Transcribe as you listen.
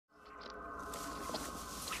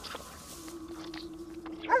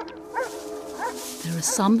are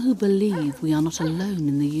some who believe we are not alone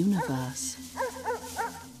in the universe,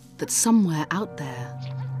 that somewhere out there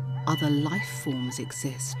other life forms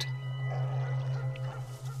exist,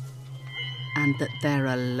 and that there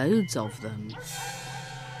are loads of them.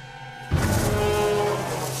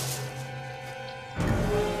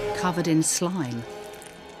 Covered in slime,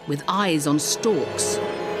 with eyes on stalks,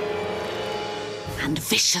 and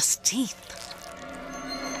vicious teeth.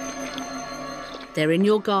 They're in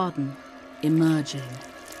your garden, emerging,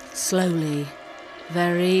 slowly,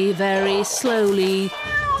 very, very slowly.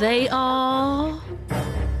 They are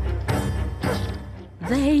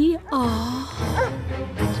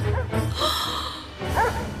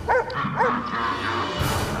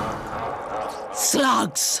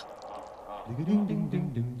slugs!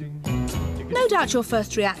 No doubt your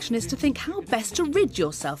first reaction is to think how best to rid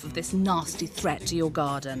yourself of this nasty threat to your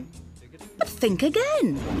garden. But think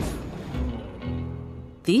again.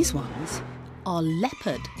 These ones are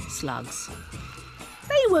leopard slugs.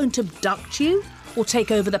 They won't abduct you or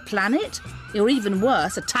take over the planet, or even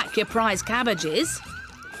worse, attack your prize cabbages.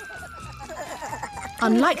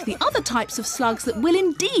 Unlike the other types of slugs that will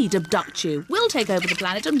indeed abduct you, will take over the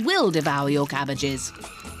planet and will devour your cabbages.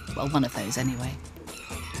 Well, one of those anyway.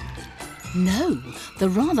 No, the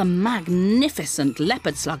rather magnificent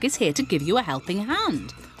leopard slug is here to give you a helping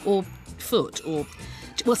hand, or foot, or,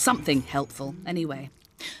 well, something helpful anyway.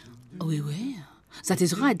 Oui, oui. That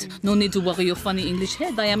is right. No need to worry your funny English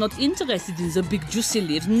head. I am not interested in the big juicy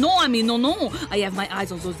leaves. No, I mean, no. I have my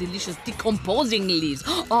eyes on those delicious decomposing leaves.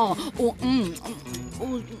 Oh,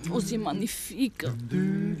 c'est magnifique.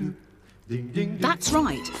 That's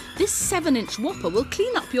right. This 7-inch whopper will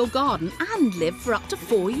clean up your garden and live for up to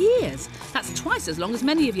 4 years. That's twice as long as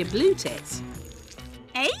many of your blue tits.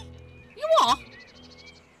 Eh? You are?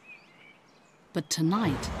 But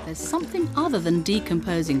tonight, there's something other than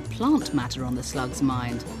decomposing plant matter on the slug's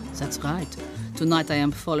mind. That's right. Tonight I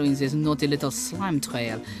am following this naughty little slime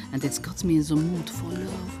trail, and it's got me in the mood for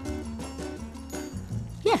love.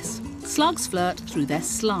 Yes, slugs flirt through their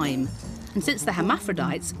slime. And since they're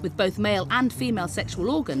hermaphrodites, with both male and female sexual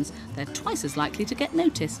organs, they're twice as likely to get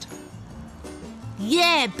noticed.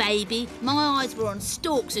 Yeah, baby. My eyes were on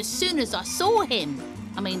stalks as soon as I saw him.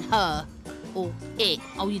 I mean her. Or it.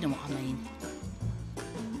 Oh, you know what I mean.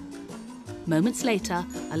 Moments later,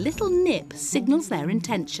 a little nip signals their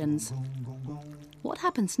intentions. What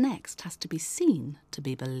happens next has to be seen to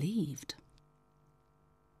be believed.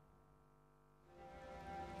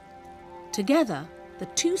 Together, the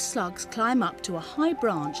two slugs climb up to a high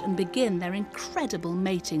branch and begin their incredible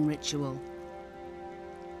mating ritual.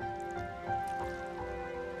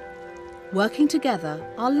 Working together,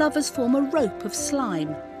 our lovers form a rope of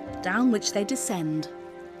slime, down which they descend,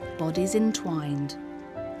 bodies entwined.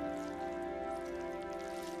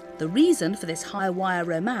 The reason for this high-wire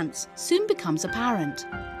romance soon becomes apparent.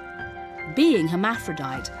 Being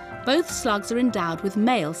hermaphrodite, both slugs are endowed with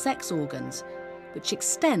male sex organs, which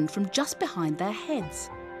extend from just behind their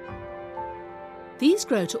heads. These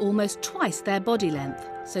grow to almost twice their body length,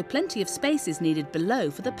 so plenty of space is needed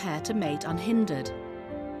below for the pair to mate unhindered.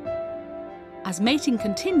 As mating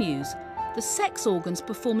continues, the sex organs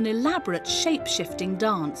perform an elaborate shape-shifting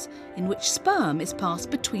dance in which sperm is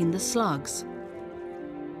passed between the slugs.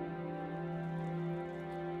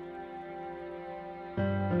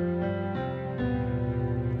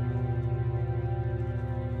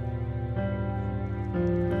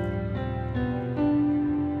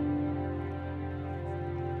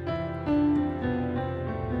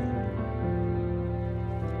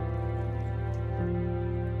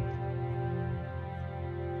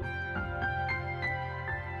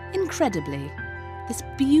 Incredibly, this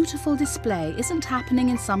beautiful display isn't happening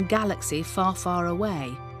in some galaxy far, far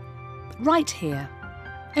away, but right here,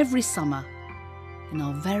 every summer, in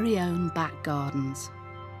our very own back gardens.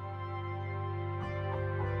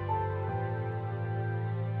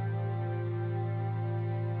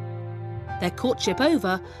 Their courtship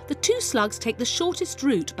over, the two slugs take the shortest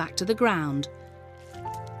route back to the ground,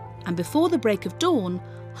 and before the break of dawn,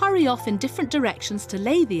 hurry off in different directions to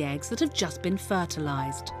lay the eggs that have just been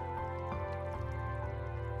fertilised.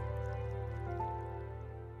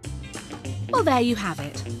 Well, there you have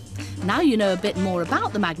it. Now you know a bit more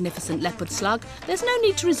about the magnificent leopard slug, there's no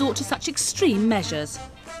need to resort to such extreme measures.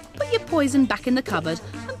 Put your poison back in the cupboard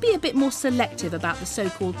and be a bit more selective about the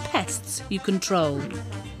so-called pests you control.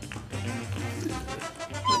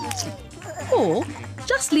 Or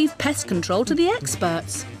just leave pest control to the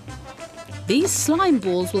experts. These slime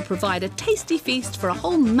balls will provide a tasty feast for a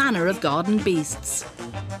whole manner of garden beasts.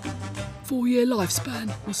 4-year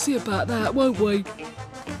lifespan. We'll see about that, won't we?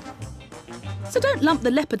 So don't lump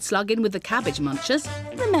the leopard slug in with the cabbage munchers.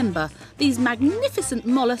 Remember, these magnificent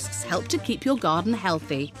molluscs help to keep your garden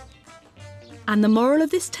healthy. And the moral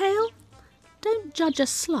of this tale? Don't judge a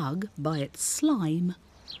slug by its slime.